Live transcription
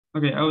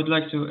Okay, I would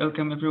like to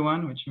welcome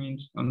everyone, which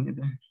means only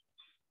the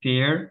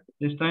Pierre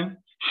this time.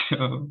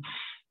 So,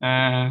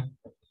 uh,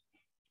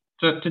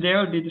 so today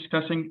I'll be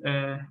discussing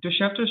two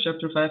chapters,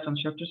 chapter 5 and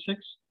chapter 6.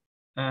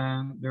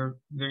 They're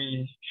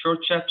very short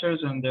chapters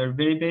and they're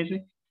very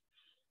basic.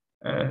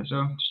 So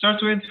to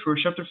start with, for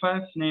chapter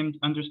 5, named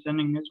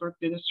Understanding Network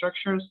Data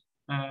Structures,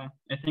 I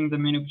think the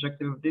main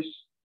objective of this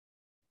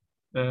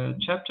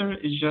chapter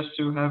is just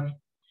to have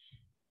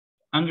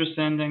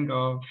understanding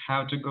of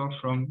how to go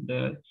from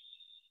the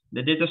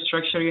data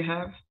structure you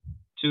have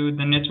to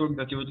the network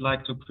that you would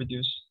like to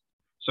produce.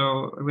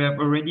 So we have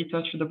already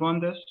touched upon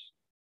this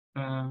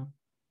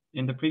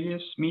in the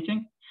previous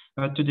meeting,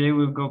 but today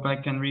we'll go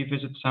back and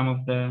revisit some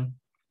of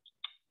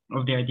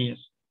the ideas.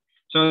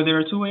 So there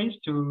are two ways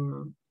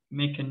to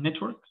make a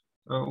network.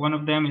 One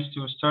of them is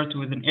to start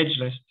with an edge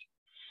list.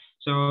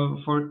 So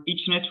for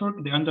each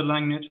network, the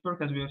underlying network,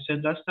 as we have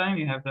said last time,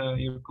 you have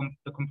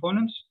the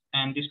components,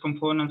 and these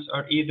components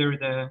are either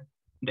the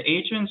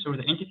agents or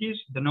the entities,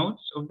 the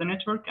nodes of the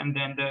network, and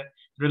then the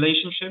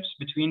relationships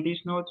between these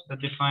nodes that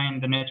define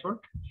the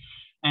network.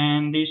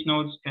 And these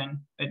nodes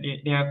can,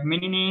 they have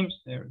many names,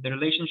 the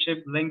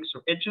relationship, links,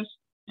 or edges.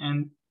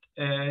 And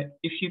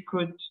if you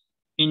could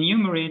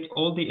enumerate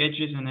all the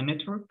edges in the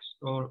networks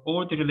or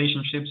all the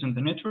relationships in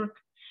the network,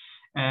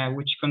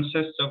 which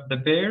consists of the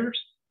pairs.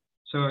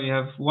 So you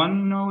have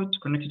one node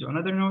connected to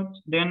another node,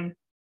 then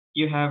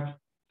you have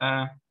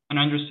an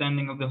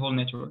understanding of the whole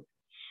network.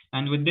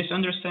 And with this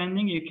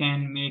understanding, you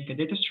can make a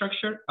data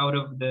structure out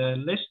of the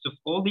list of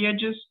all the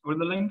edges or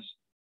the links,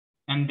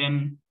 and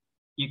then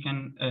you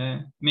can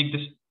make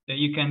this.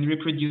 You can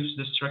reproduce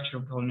the structure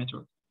of the whole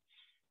network.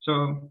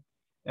 So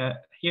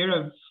here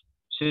I've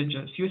said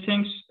a few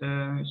things.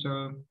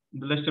 So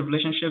the list of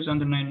relationships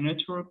underlying a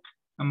network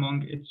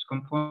among its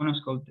components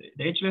called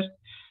the edge list.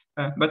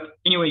 But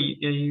anyway,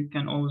 you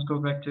can always go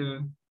back to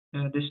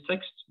this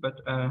text,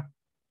 but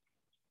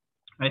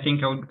I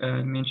think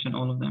I'll mention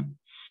all of them.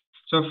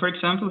 So for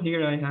example,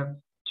 here I have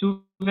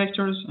two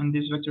vectors, and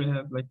this vector I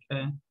have like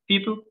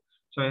people.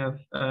 So I have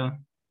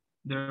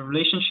the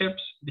relationships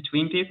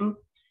between people,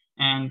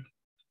 and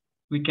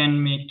we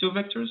can make two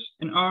vectors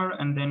in R,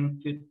 and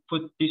then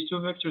put these two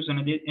vectors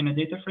in a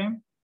data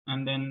frame,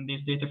 and then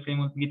this data frame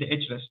will be the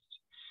edge list.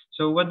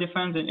 So what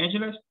defines an edge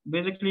list?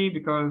 Basically,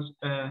 because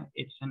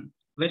it's a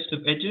list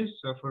of edges.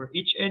 So for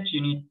each edge,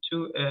 you need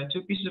two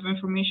pieces of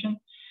information,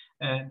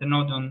 the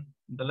node on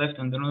the left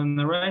and the node on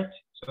the right.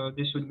 So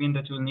this would mean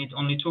that we'll need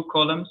only two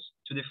columns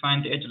to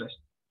define the edge list.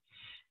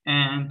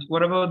 And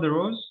what about the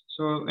rows?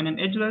 So in an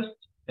edge list,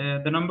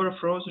 the number of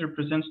rows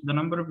represents the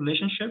number of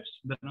relationships,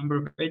 the number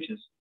of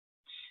edges.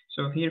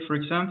 So here, for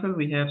example,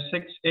 we have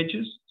 6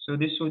 edges. So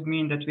this would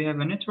mean that we have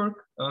a network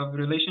of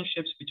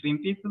relationships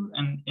between people.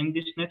 And in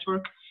this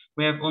network,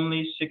 we have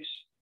only 6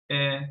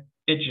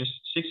 edges,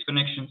 6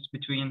 connections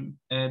between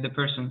the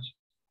persons.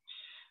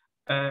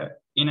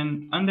 In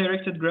an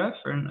undirected graph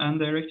or an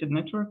undirected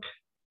network,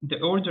 the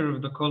order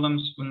of the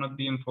columns will not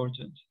be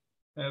important.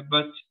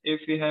 But if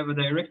you have a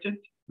directed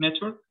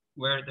network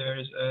where there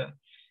is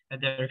a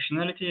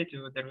directionality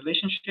to the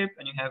relationship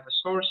and you have a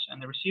source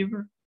and a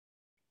receiver,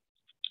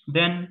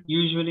 then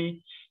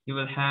usually you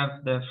will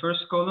have the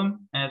first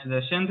column as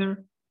the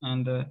sender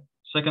and the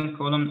second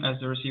column as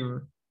the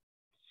receiver.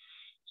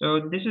 So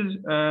this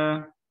is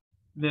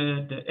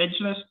the edge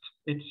list.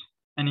 It's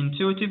an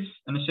intuitive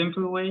and a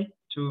simple way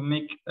to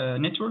make a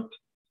network.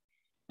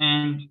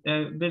 And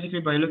basically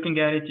by looking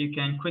at it, you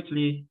can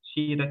quickly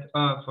see that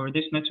for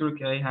this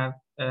network, I have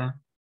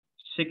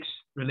 6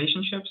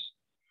 relationships.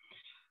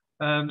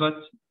 But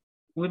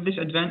with this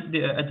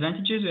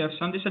advantages, we have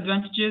some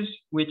disadvantages,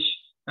 which,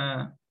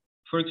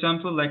 for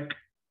example, like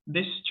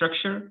this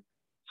structure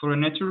for a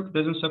network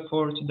doesn't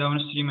support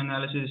downstream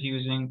analysis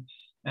using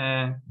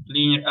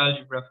linear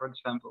algebra, for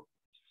example.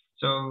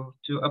 So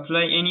to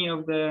apply any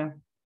of the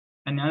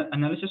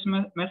analysis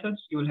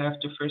methods, you will have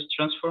to first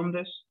transform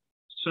this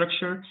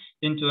structure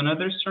into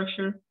another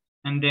structure,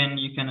 and then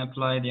you can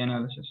apply the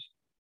analysis.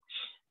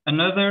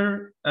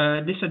 Another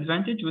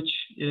disadvantage, which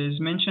is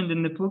mentioned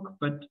in the book,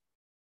 but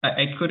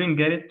I couldn't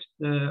get it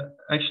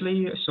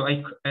actually, so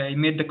I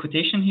made the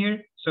quotation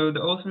here. So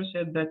the author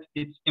said that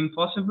it's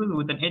impossible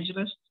with an edge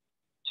list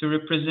to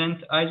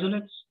represent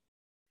isolates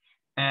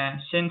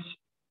since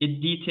it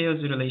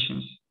details the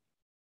relations.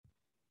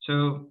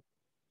 So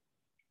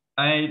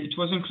it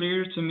wasn't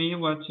clear to me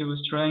what he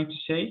was trying to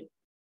say.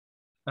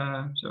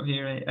 So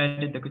here I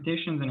added the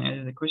quotations and I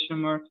added the question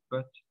mark,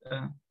 but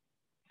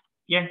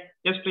yeah,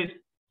 yes, please.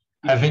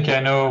 I think I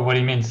know what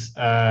he means.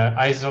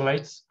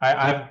 Isolates.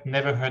 I've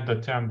never heard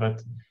the term,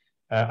 but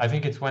I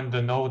think it's when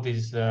the node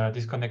is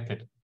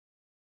disconnected.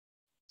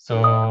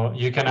 So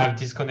you can have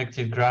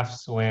disconnected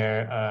graphs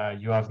where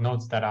you have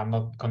nodes that are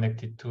not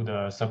connected to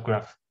the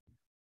subgraph.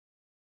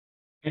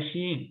 I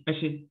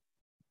see.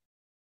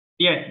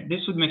 Yeah,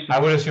 this would make sense. I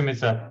would assume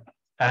it's that.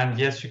 And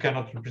yes, you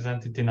cannot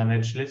represent it in an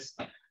edge list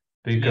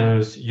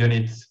because you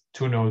need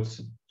 2 nodes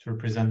to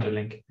represent the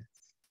link.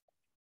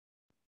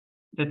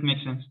 That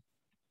makes sense.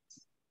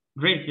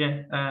 Great,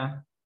 yeah.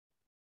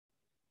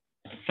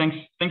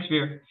 Thanks,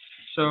 Veer.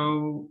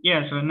 So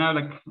yeah, so now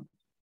like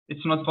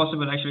it's not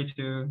possible actually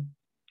to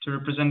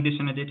represent this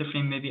in a data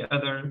frame. Maybe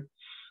other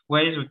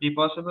ways would be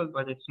possible,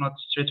 but it's not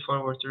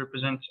straightforward to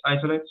represent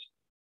isolates.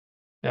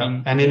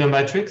 Yeah, and in a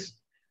matrix,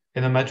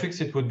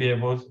 it would be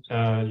able,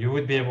 you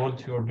would be able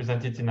to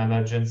represent it in an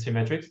adjacency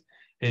matrix.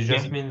 It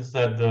just means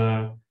that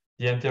the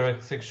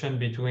intersection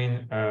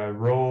between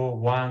row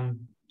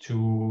 1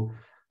 to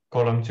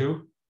column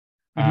 2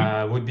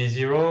 would be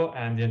 0,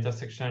 and the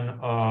intersection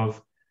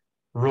of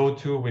row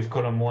 2 with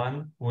column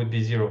 1 would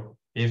be 0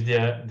 if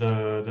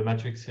the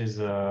matrix is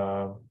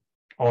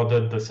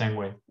ordered the same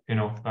way, you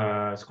know,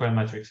 square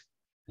matrix.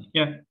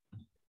 Yeah,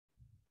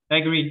 I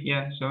agree.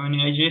 Yeah, so in an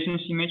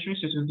adjacency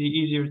matrix, it would be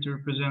easier to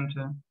represent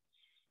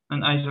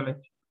an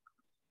isolate.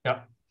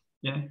 Yeah.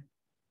 Yeah.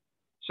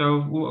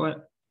 So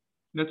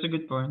that's a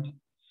good point.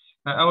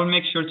 I will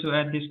make sure to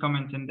add this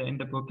comment in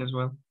the book as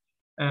well.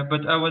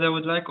 But what I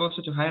would like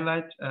also to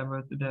highlight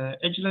about the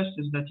edge list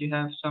is that you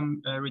have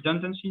some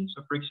redundancy.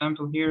 So for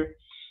example, here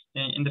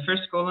in the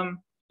first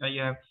column,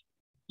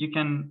 you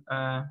can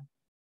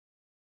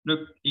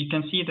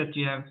see that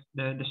you have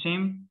the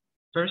same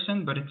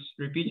person, but it's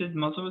repeated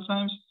multiple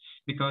times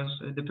because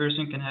the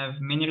person can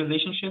have many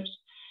relationships.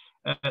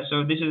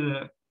 So this is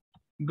a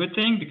good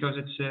thing because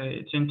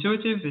it's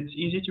intuitive, it's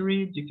easy to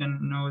read. You can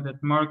know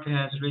that Mark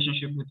has a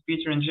relationship with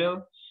Peter and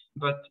Jill,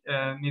 but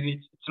maybe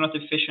it's not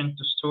efficient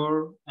to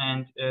store,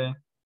 and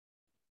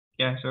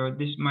yeah, so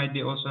this might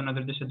be also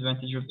another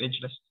disadvantage of edge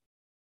list.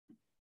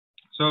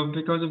 So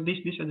because of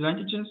these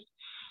disadvantages,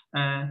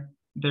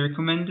 the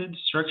recommended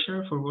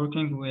structure for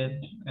working with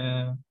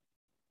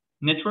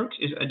networks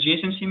is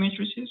adjacency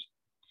matrices.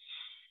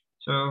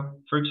 So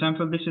for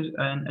example, this is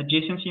an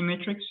adjacency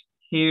matrix.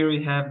 Here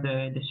we have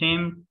the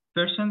same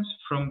persons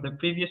from the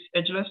previous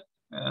edge list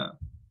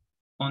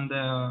on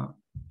the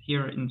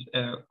here in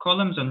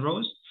columns and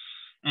rows,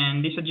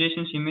 and this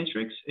adjacency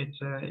matrix it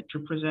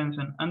represents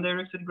an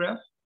undirected graph.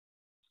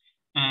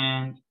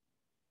 And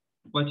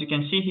what you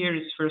can see here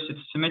is first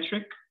it's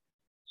symmetric.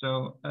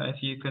 So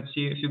if you could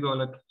see, if you go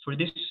like for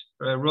this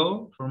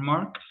row for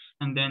Mark,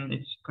 and then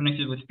it's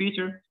connected with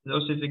Peter.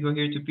 Also, if you go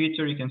here to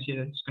Peter, you can see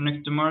that it's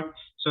connected to Mark.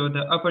 So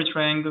the upper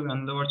triangle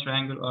and lower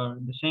triangle are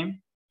the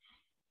same.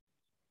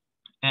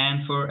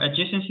 And for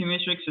adjacency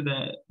matrix,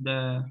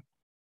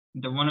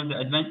 one of the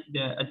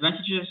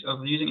advantages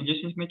of using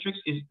adjacency matrix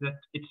is that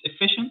it's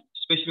efficient,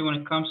 especially when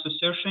it comes to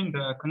searching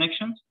the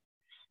connections.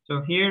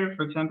 So here,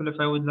 for example, if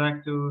I would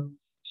like to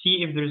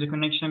see if there's a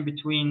connection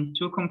between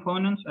two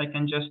components, I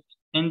can just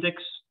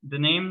index the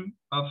name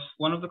of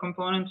one of the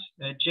components,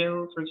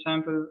 Jill, for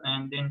example,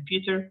 and then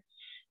Peter,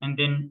 and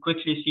then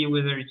quickly see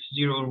whether it's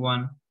 0 or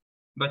 1.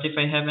 But if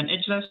I have an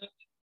edge list,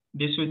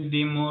 this would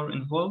be more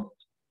involved,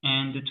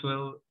 and it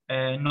will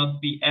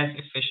not be as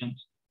efficient.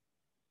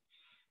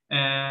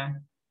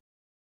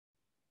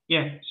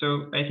 Yeah,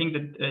 so I think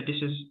that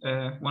this is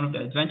one of the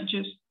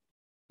advantages.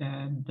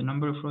 The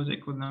number of rows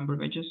equal number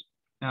of edges.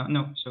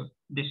 No, so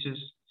this is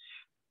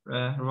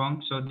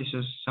wrong. So this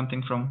is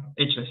something from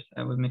edge list.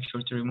 I will make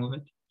sure to remove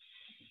it.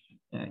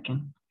 I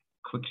can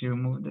quickly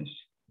remove this.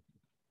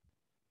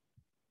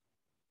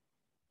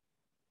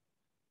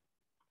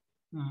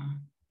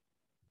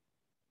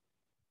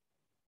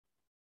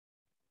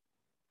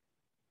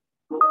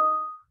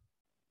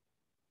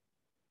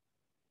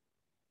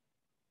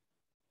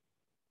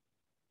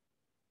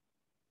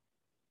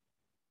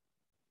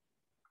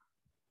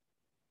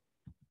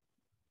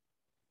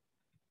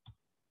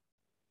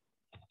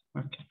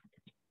 Okay.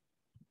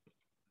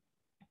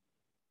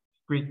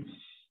 Great.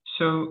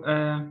 So,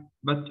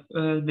 but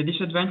the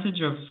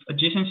disadvantage of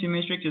adjacency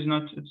matrix is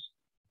not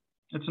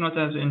it's not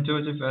as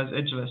intuitive as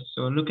edge list.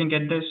 So looking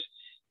at this,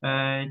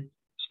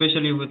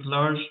 especially with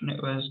large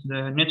as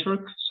the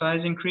network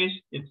size increase,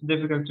 it's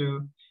difficult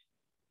to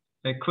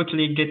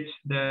quickly get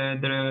the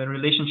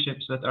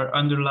relationships that are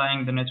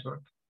underlying the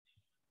network.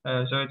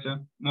 So it's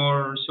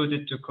more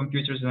suited to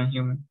computers than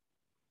human.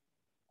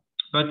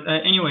 But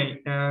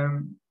anyway,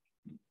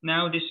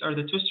 now these are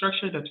the two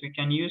structures that we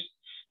can use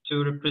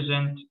to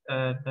represent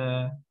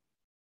the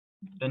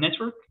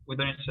network,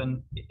 whether it's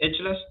an edge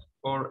list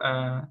or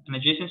an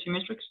adjacency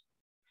matrix.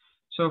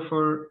 So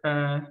for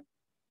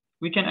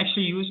we can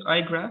actually use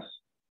iGraph.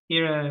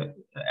 Here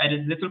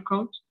added little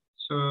code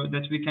so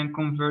that we can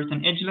convert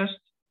an edge list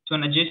to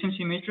an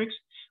adjacency matrix.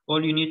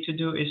 All you need to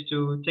do is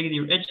to take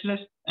your edge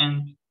list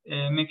and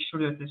make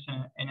sure that it's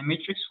in a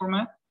matrix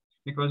format,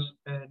 because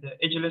the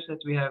edge list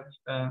that we have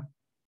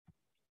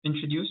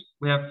introduced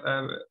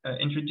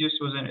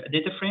was a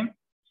data frame.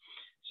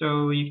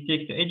 So you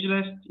take the edge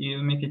list, you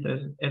make it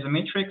as a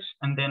matrix,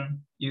 and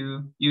then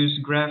you use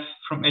graph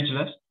from edge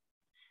list,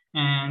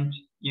 and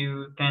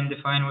you can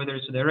define whether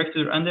it's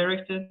directed or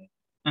undirected,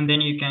 and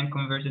then you can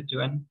convert it to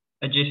an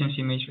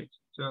adjacency matrix.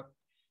 So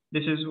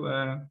this is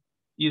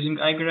using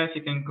iGraph,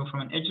 you can go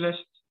from an edge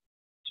list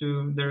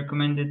to the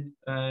recommended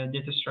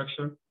data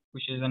structure,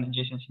 which is an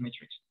adjacency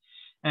matrix.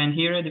 And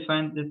here I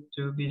defined it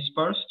to be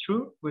sparse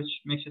true,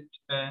 which makes it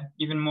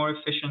even more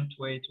efficient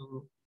way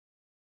to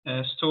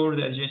store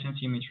the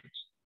adjacency matrix.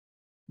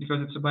 because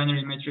it's a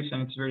binary matrix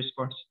and it's very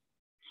sparse.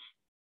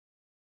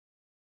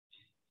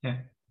 Yeah.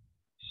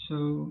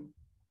 So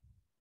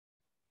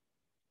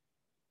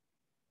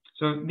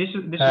this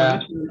was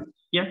it.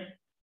 Yeah.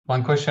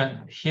 One question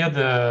here: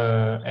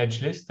 the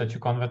edge list that you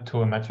convert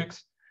to a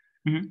matrix,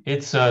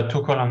 it's a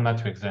 2-column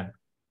matrix then,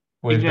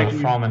 with the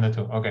from and the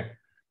to. Okay.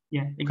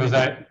 Yeah. Exactly. Because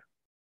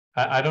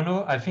I don't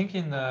know. I think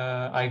in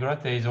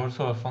iGraph there is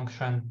also a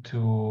function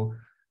to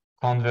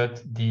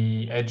convert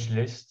the edge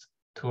list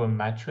to a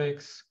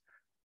matrix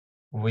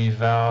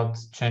without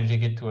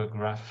changing it to a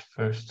graph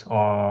first,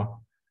 or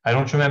I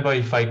don't remember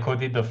if I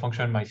coded the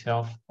function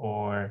myself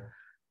or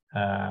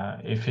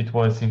if it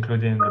was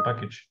included in the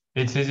package.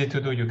 It's easy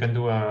to do. You can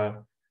do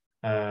a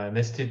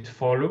nested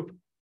for loop,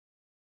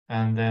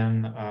 and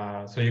then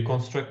so you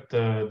construct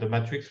the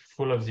matrix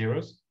full of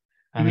zeros,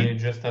 and then you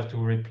just have to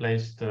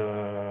replace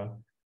the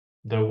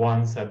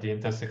ones at the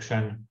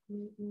intersection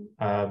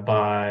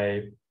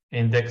by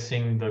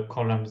indexing the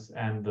columns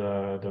and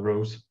the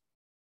rows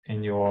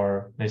in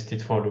your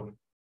nested for loop.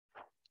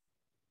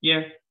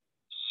 Yeah.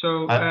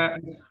 So I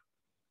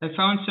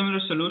found similar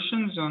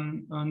solutions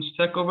on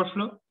Stack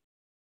Overflow.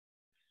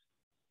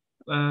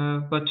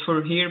 But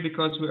for here,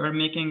 because we are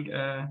making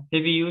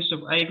heavy use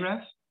of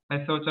iGraph,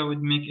 I thought I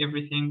would make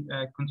everything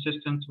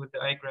consistent with the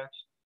iGraph.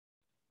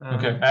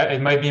 Okay,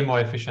 it might be more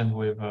efficient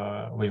with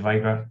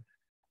iGraph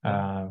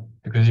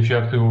because if you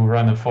have to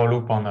run a for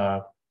loop on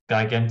a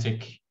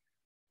gigantic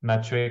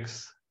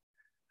matrix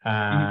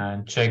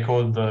and check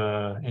all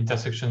the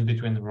intersections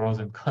between the rows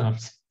and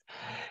columns,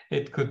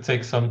 it could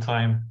take some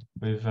time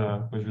with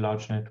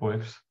large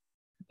networks.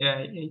 Yeah,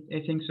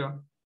 I think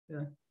so.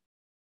 Yeah.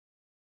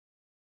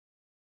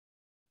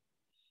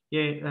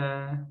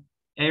 Yeah,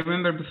 I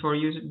remember before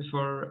using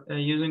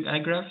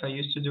iGraph, I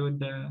used to do it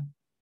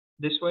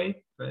this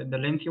way, the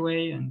lengthy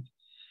way, and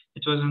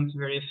it wasn't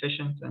very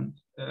efficient. And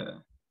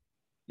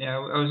yeah,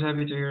 I was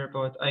happy to hear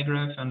about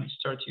iGraph and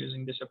start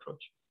using this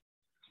approach.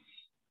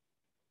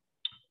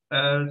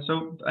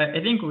 So I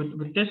think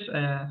with this,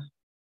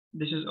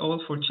 this is all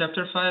for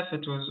chapter 5.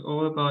 It was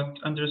all about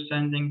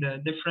understanding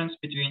the difference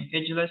between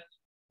edge lists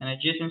and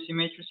adjacency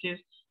matrices,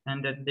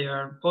 and that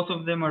both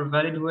of them are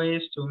valid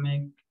ways to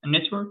make a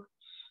network,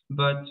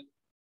 but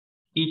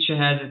each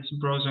has its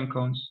pros and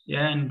cons.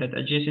 Yeah, and that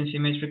adjacency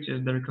matrix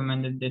is the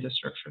recommended data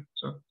structure.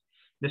 So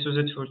this was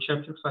it for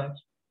chapter 5.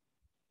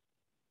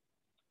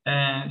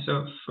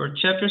 So for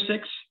chapter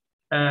 6,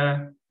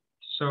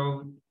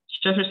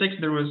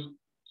 there was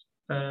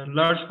a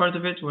large part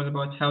of it was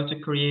about how to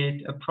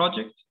create a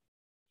project.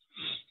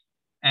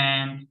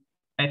 And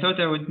I thought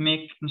I would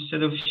make,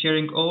 instead of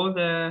sharing all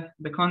the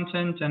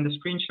content and the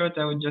screenshot,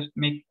 I would just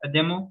make a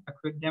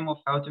quick demo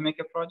of how to make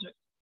a project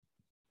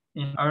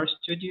in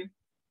RStudio.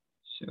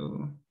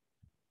 So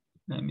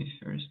let me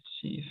first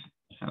see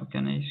how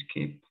can I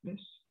escape this.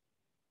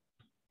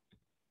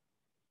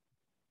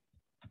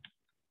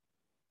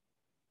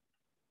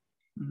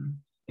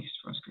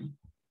 Extra screen.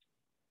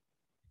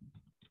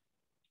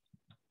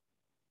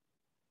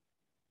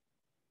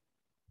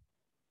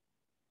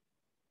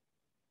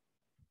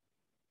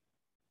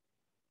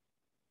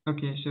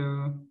 Okay,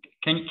 so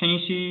can you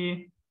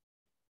see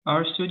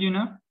RStudio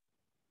now?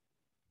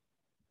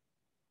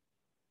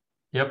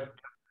 Yep.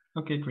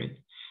 Okay, great.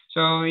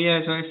 So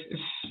yeah, so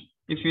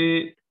if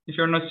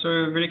you're not so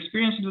very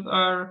experienced with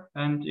R,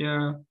 and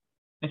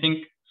I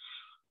think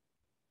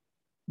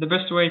the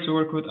best way to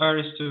work with R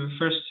is to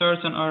first start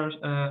an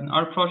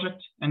R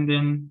project and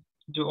then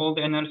do all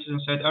the analysis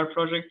inside R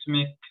project to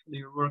make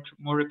your work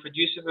more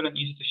reproducible and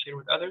easy to share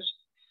with others.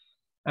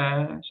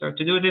 So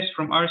to do this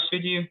from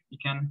RStudio, you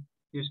can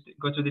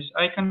go to this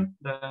icon,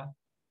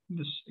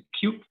 this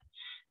cube,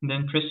 and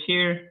then press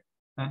here.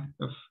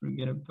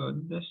 Forget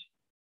about this.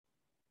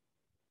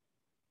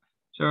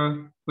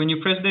 So when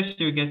you press this,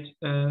 you get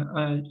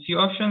a few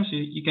options.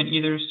 You can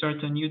either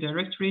start a new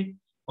directory,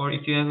 or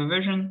if you have a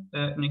version,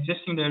 an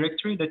existing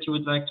directory that you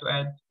would like to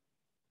add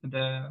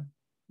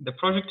the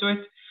project to it,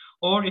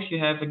 or if you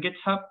have a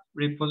GitHub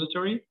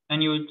repository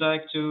and you would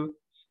like to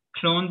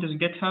clone this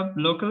GitHub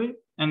locally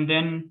and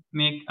then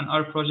make an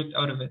R project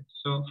out of it.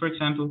 So for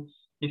example,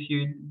 if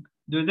you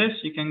do this,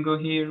 you can go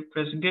here,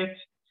 press Git,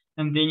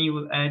 and then you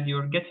will add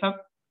your GitHub,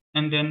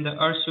 and then the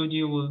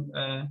RStudio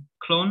will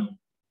clone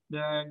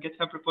the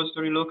GitHub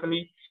repository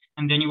locally,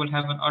 and then you will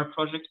have an R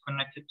project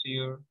connected to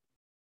your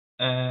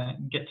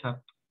GitHub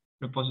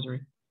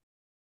repository.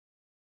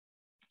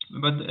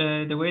 But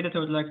the way that I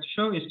would like to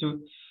show is to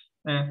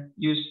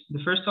use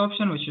the first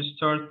option, which is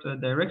start a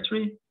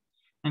directory,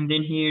 and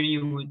then here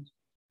you would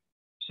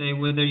say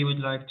whether you would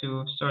like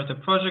to start a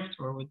project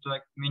or would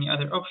like many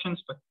other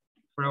options. But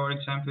for our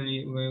example,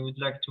 we would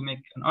like to make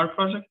an R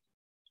project,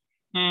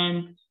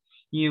 and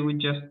you would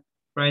just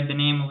write the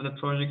name of the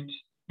project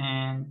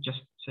and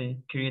just say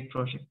create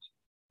project.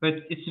 But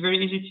it's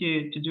very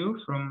easy to do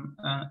from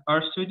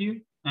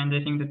RStudio, and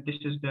I think that this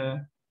is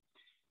the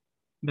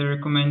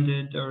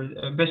recommended or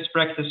best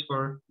practice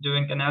for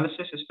doing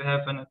analysis, is to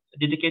have a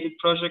dedicated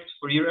project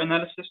for your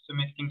analysis to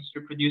make things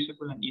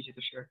reproducible and easy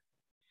to share.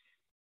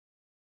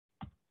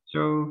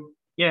 So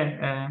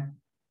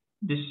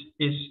this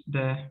is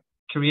the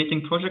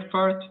creating project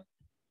part.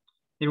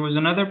 There was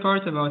another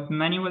part about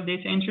manual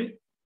data entry.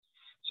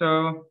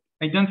 So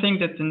I don't think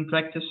that in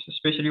practice,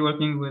 especially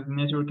working with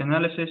network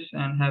analysis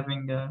and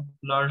having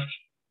large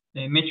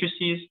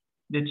matrices,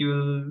 that you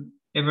will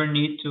ever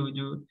need to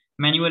do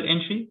manual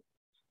entry,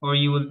 or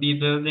you will be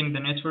building the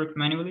network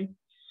manually.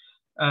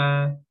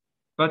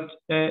 But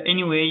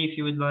anyway, if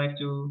you would like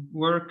to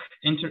work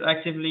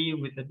interactively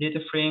with a data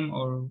frame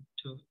or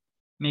to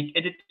make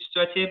edits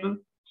to a table,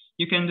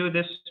 you can do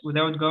this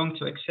without going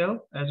to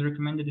Excel as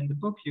recommended in the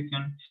book. You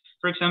can,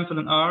 for example,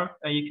 in R,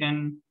 you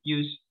can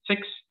use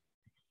fix.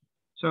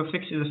 So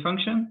fix is a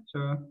function.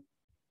 So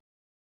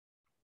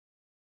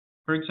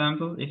for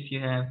example, if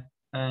you have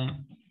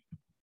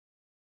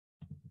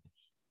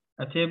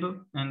a table,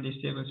 and this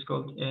table is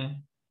called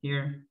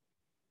here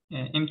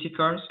empty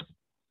cars,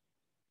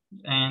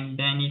 and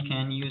then you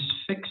can use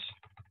fix.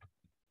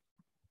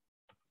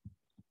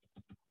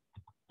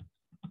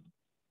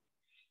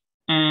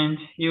 And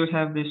you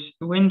have this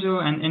window,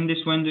 and in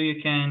this window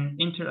you can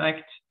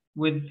interact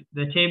with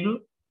the table,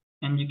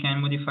 and you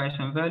can modify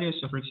some values.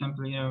 So for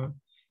example, you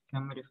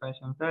can modify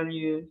some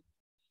values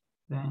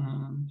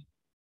and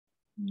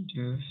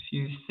do a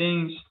few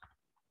things.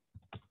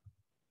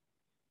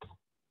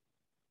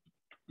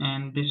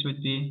 And this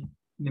would be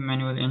the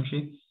manual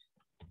entry.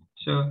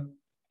 So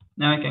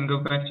now I can go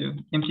back to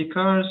empty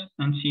cars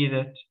and see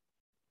that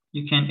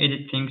you can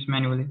edit things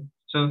manually.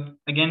 So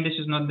again, this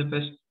is not the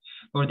best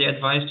or the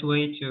advised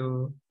way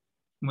to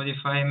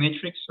modify a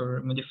matrix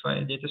or modify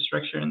a data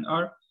structure in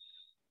R.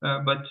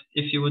 But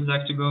if you would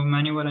like to go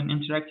manual and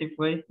interactive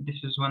way, this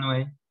is one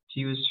way to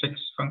use fix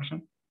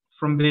function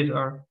from base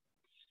R.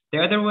 The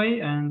other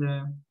way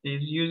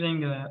is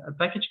using a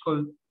package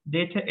called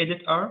data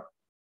edit R.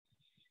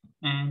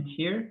 And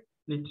here,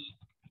 let's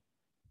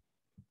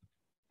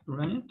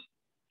run it.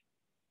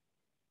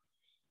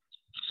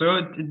 So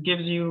it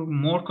gives you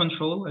more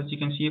control, as you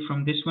can see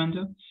from this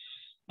window.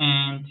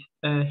 And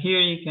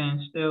here you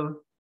can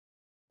still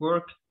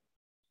work.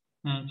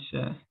 And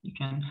you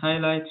can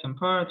highlight some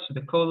parts,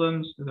 the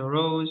columns, the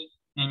rows,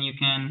 and you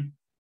can,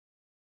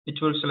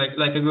 it works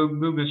like a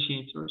Google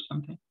Sheet or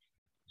something.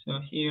 So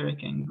here I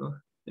can go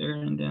there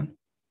and then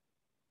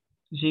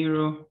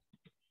 0.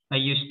 I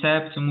use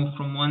tab to move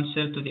from one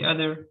cell to the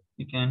other.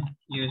 You can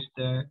use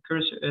the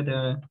cursor,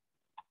 the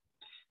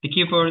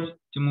keyboard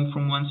to move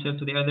from one cell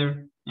to the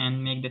other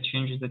and make the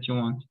changes that you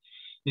want.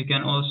 You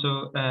can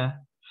also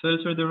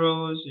filter the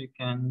rows. You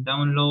can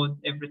download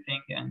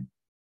everything, and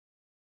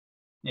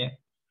yeah.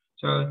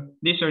 So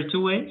these are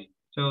two ways.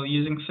 So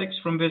using fix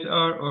from base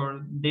R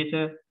or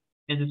data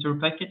editor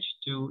package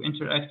to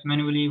interact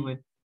manually with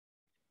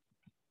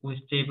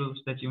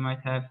tables that you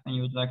might have and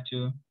you would like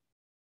to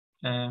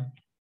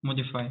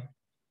modify.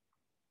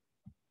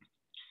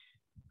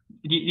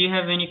 Do you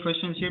have any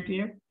questions here,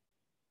 Pierre?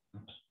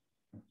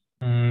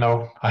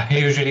 No, I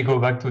usually go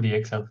back to the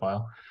Excel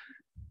file.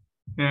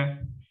 Yeah.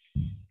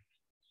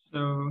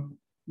 So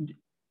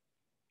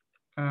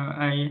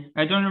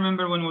I don't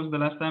remember when was the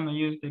last time I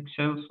used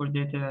Excel for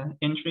data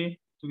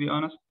entry, to be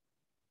honest.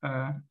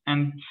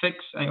 And fix,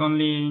 I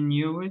only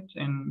knew it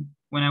and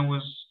when I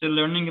was still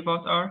learning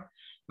about R,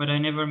 but I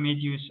never made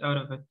use out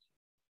of it.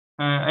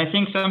 I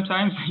think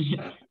sometimes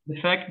the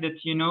fact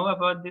that you know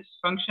about this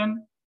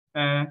function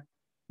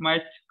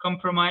might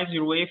compromise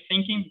your way of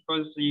thinking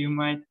because you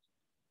might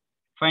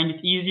find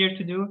it easier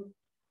to do.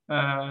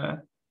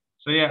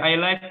 So yeah, I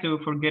like to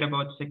forget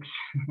about fix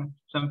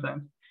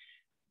sometimes.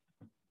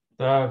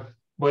 Well,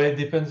 it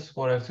depends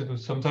what I have to do.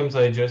 Sometimes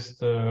I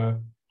just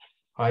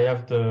I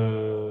have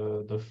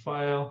the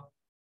file,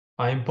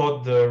 I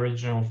import the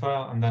original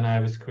file, and then I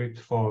have a script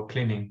for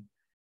cleaning.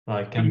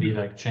 Like can be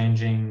like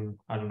changing,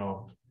 I don't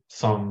know,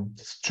 some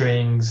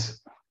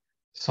strings,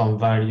 some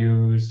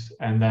values,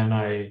 and then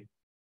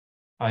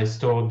I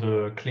store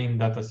the clean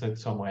data set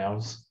somewhere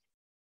else.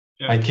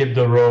 Yeah. I keep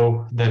the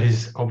row that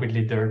is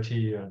completely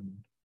dirty, and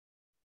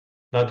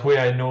that way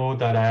I know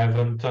that I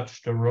haven't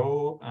touched the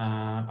row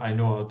and I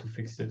know how to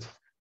fix it.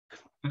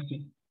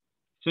 Okay.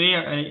 So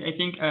yeah, I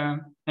think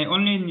I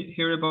only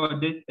hear about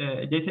this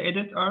data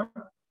edit R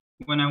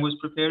when I was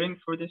preparing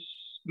for this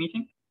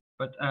meeting,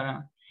 but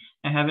I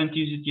haven't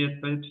used it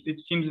yet, but it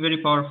seems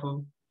very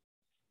powerful.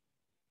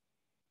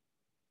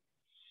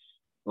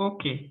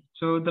 Okay,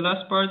 so the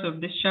last part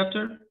of this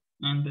chapter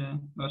and the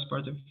last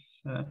part of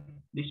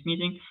this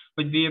meeting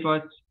would be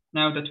about,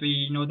 now that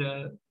we know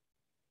the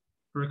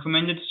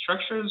recommended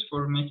structures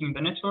for making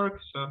the network,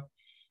 so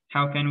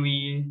how can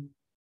we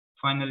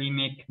finally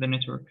make the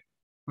network?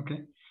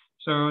 Okay,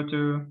 so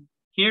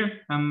here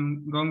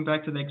I'm going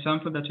back to the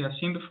example that you have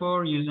seen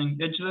before using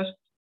edge list,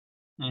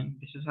 and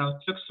this is how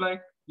it looks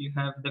like. You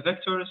have the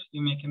vectors,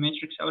 you make a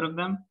matrix out of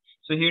them.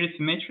 So here it's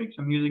a matrix.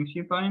 I'm using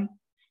cbind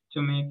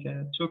to make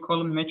a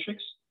 2-column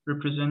matrix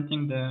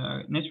representing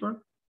the network.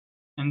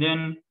 And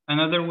then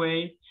another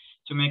way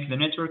to make the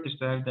network is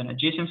to have an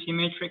adjacency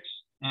matrix,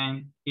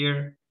 and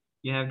here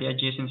you have the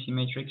adjacency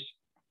matrix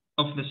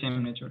of the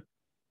same network.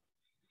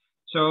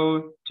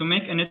 So to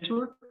make a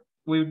network,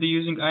 we'll be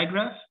using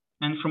iGraph.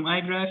 And from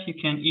iGraph, you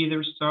can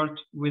either start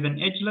with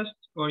an edge list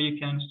or you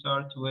can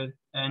start with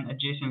an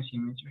adjacency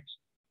matrix.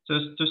 So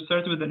to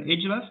start with an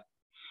edge list,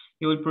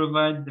 it will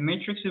provide the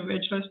matrix of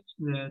edge lists,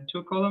 the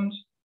 2 columns,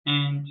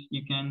 and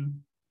you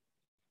can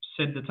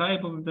set the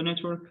type of the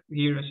network.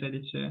 Here I said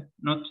it's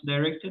not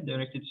directed,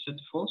 directed is set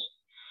to false.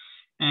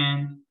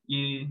 And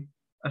you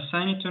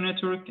assign it to a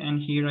network,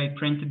 and here I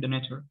printed the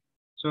network.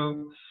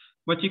 So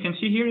what you can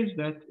see here is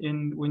that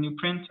when you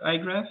print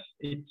iGraph,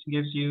 it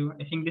gives you,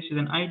 I think this is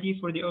an ID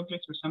for the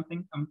object or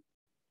something. I'm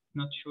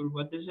not sure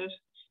what this is,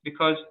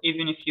 because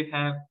even if you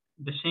have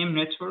the same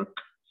network,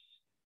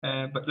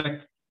 but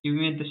like you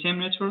made the same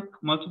network,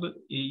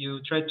 you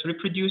try to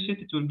reproduce it,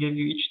 it will give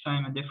you each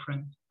time a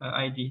different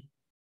ID.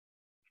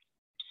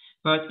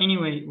 But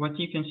anyway, what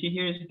you can see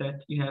here is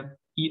that you have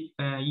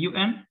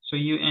UN, so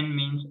UN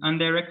means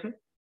undirected.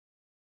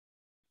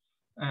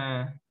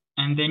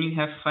 And then you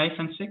have 5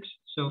 and 6.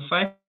 So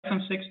 5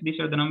 and 6, these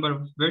are the number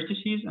of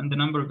vertices and the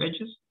number of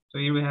edges. So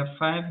here we have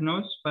 5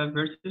 nodes, 5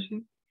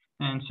 vertices,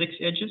 and 6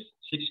 edges,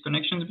 6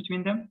 connections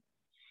between them.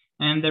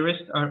 And the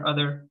rest are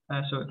other,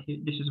 so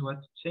this is what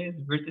it says,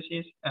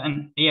 vertices.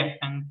 And yeah,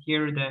 and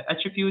here the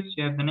attributes,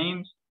 you have the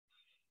names,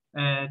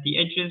 the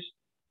edges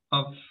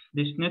of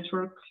this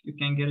network. You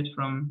can get it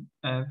from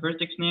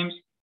vertex names.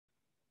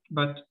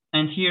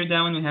 And here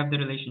down we have the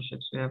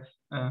relationships. We have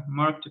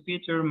Mark to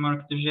Peter,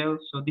 Mark to Gel.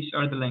 So these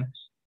are the links.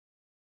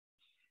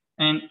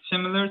 And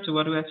similar to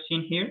what we have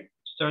seen here,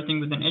 starting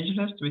with an edge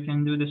list, we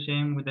can do the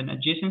same with an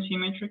adjacency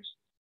matrix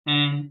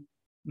and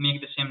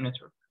make the same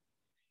network.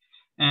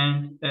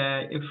 And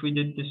if we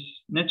did this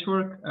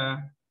network,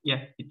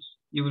 yeah,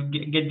 you will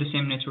get the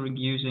same network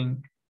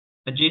using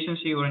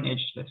adjacency or an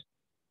edge list.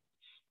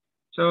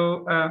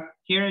 So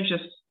here I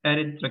just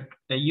added like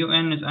a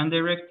UN is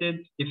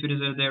undirected. If it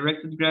is a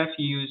directed graph,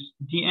 you use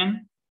DN,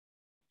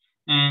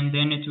 and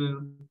then it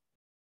will.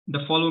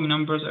 The following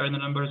numbers are the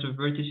numbers of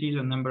vertices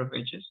and number of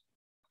edges.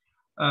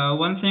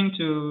 One thing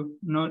to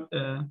note,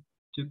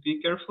 to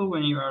be careful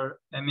when you are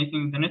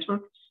making the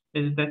network,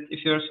 is that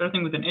if you are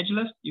starting with an edge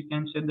list, you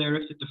can set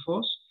directed to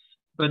false,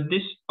 but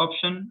this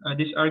option,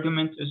 this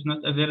argument is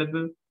not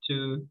available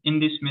in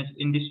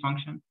this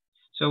function.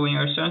 So when you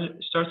are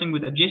starting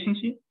with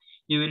adjacency,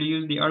 you will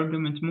use the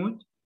argument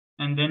mode,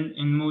 and then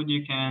in mode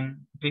you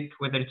can pick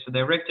whether it's a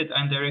directed,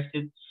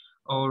 undirected,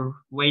 or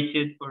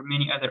weighted, or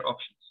many other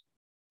options.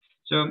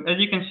 So as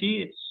you can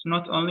see, it's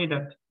not only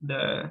that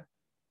the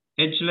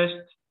edge list,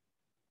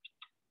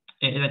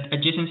 that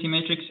adjacency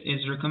matrix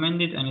is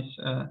recommended and it's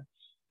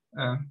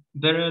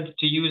better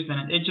to use than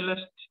an edge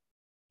list,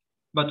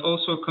 but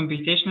also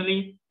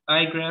computationally,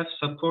 iGraph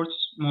supports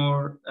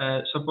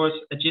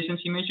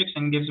adjacency matrix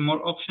and gives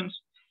more options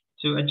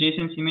to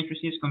adjacency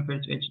matrices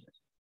compared to edge list.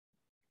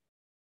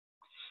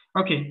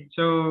 Okay,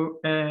 so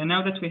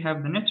now that we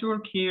have the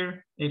network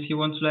here, if you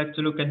want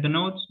to look at the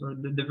nodes or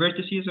the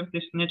vertices of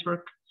this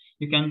network,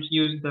 you can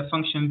use the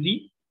function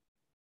v,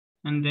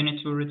 and then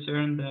it will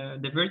return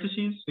the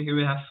vertices. So here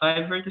we have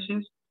 5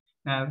 vertices.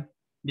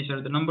 These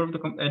are the number of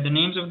the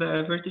names of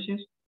the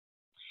vertices.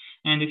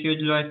 And if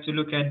you'd like to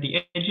look at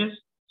the edges,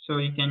 so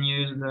you can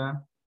use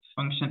the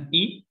function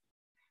e,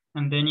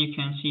 and then you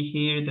can see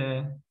here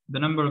the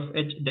number of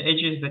the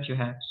edges that you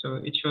have. So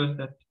it shows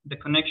that the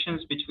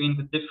connections between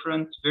the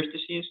different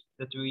vertices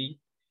that we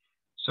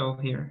saw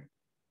here.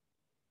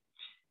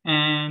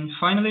 And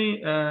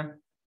finally,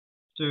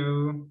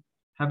 to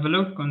have a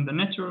look on the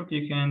network,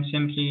 you can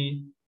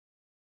simply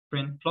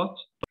print plot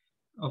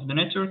of the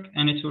network,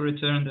 and it will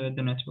return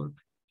the network.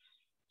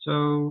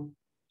 So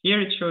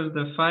here it shows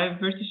the 5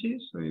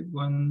 vertices. So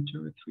 1,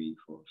 2, 3,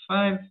 4,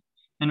 5,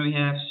 and we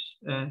have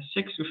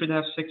 6. We should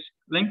have 6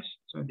 links.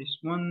 So this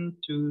 1,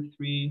 2,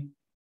 3,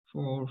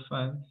 4,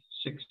 5,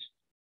 6.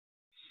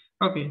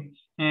 Okay,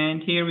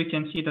 and here we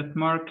can see that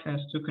Mark has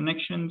 2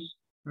 connections.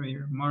 So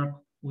here Mark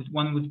with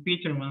one with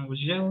Peter and one with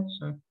Gel.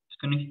 So it's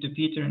connected to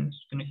Peter and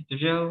it's connected to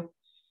Gel.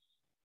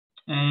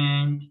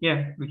 And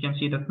yeah, we can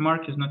see that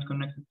Mark is not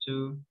connected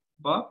to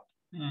Bob,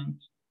 and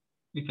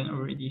we can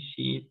already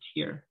see it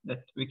here,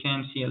 that we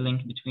can see a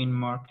link between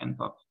Mark and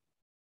Bob.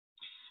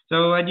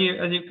 So as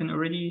you can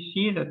already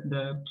see that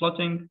the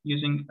plotting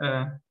using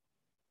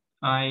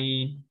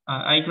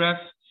iGraph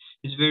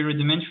is very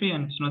rudimentary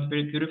and it's not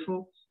very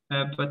beautiful.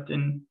 But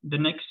in the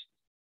next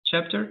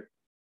chapter,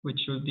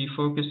 which will be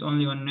focused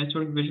only on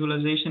network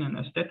visualization and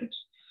aesthetics,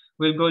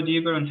 we'll go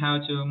deeper on how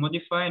to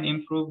modify and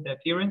improve the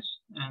appearance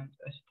and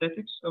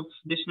aesthetics of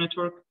this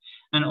network,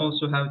 and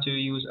also how to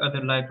use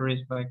other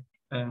libraries like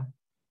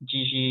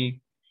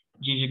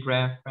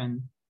gggraph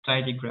and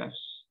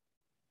tidygraphs.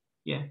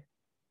 Yeah.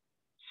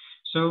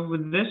 So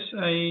with this,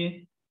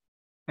 I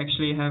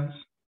actually have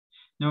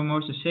no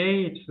more to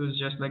say. It was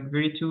just like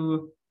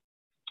 2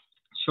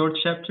 short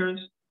chapters.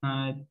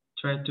 I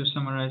tried to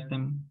summarize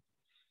them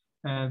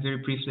very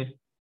briefly.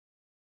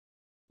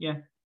 Yeah.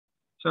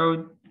 So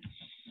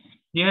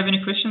do you have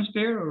any questions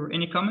there or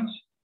any comments?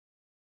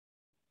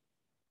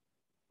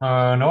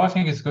 No, I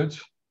think it's good.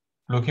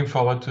 Looking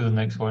forward to the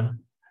next one.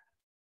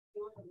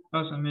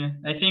 Awesome. Yeah,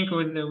 I think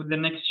with the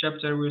next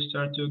chapter we'll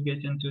start to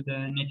get into the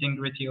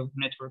nitty-gritty of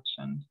networks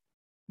and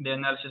the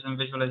analysis and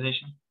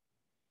visualization.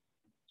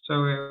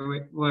 So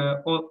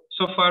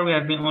so far we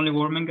have been only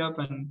warming up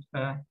and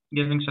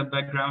giving some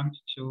background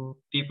to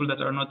people that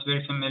are not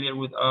very familiar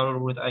with R or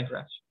with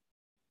iGraph.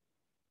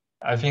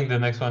 I think the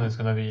next one is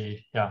going to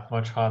be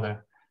much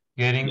harder.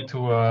 Getting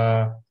to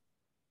a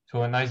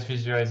nice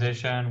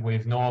visualization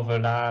with no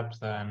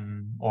overlaps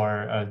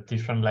or a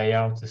different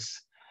layout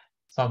is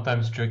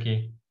sometimes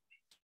tricky.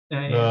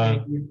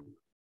 The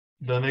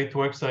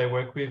networks I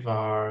work with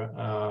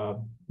are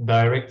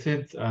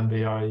directed, and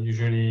they are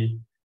usually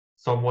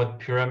somewhat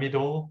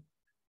pyramidal.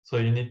 So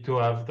you need to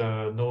have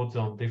the nodes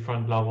on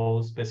different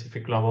levels,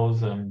 specific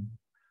levels, and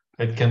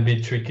it can be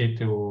tricky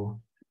to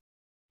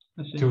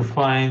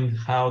find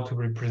how to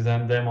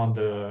represent them on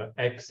the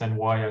X and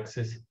Y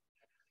axis.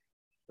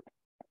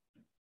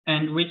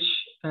 And which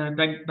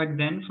back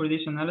then for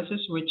this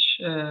analysis, which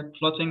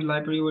plotting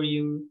library were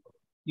you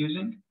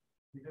using?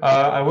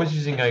 I was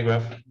using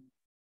iGraph.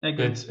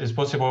 It's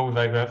possible with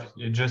iGraph.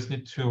 You just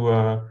need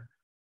to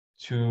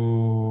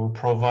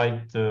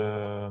provide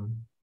a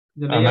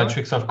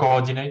matrix of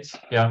coordinates.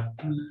 Yeah,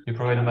 you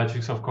provide a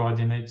matrix of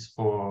coordinates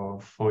for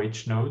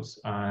each node,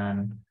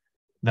 and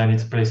then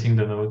it's placing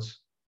the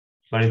nodes.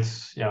 But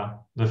it's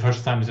the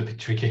first time is a bit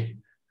tricky.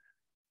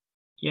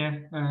 Yeah,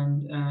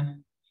 and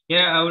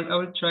I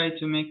will try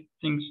to make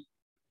things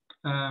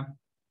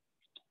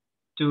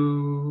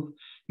to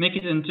make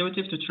it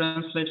intuitive to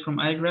translate from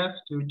iGraph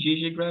to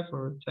gggraph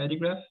or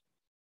tidygraph.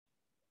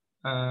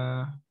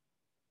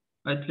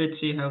 But let's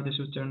see how this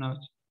will turn out.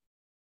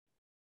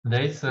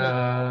 There is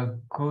a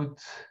good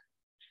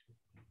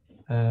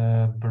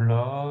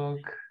blog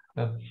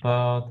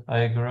about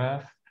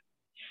iGraph.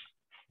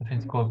 I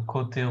think it's called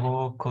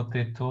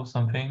Coteto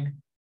something.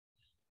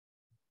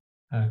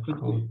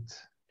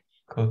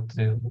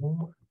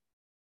 Coteto.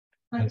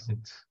 What is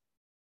it?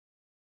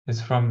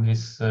 It's from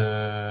this,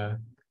 I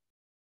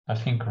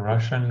think,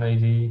 Russian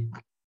lady.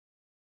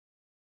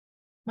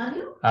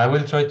 I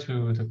will try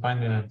to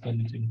find it and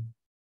send it to you.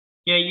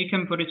 Yeah, you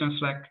can put it on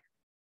Slack.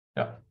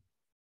 Yeah.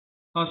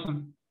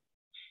 Awesome.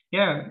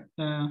 Yeah,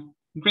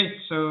 great.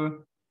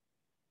 So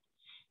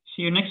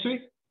see you next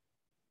week.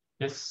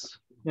 Yes.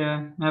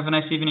 Yeah, have a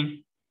nice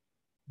evening.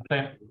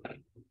 Okay.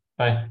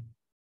 Bye.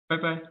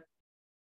 Bye-bye.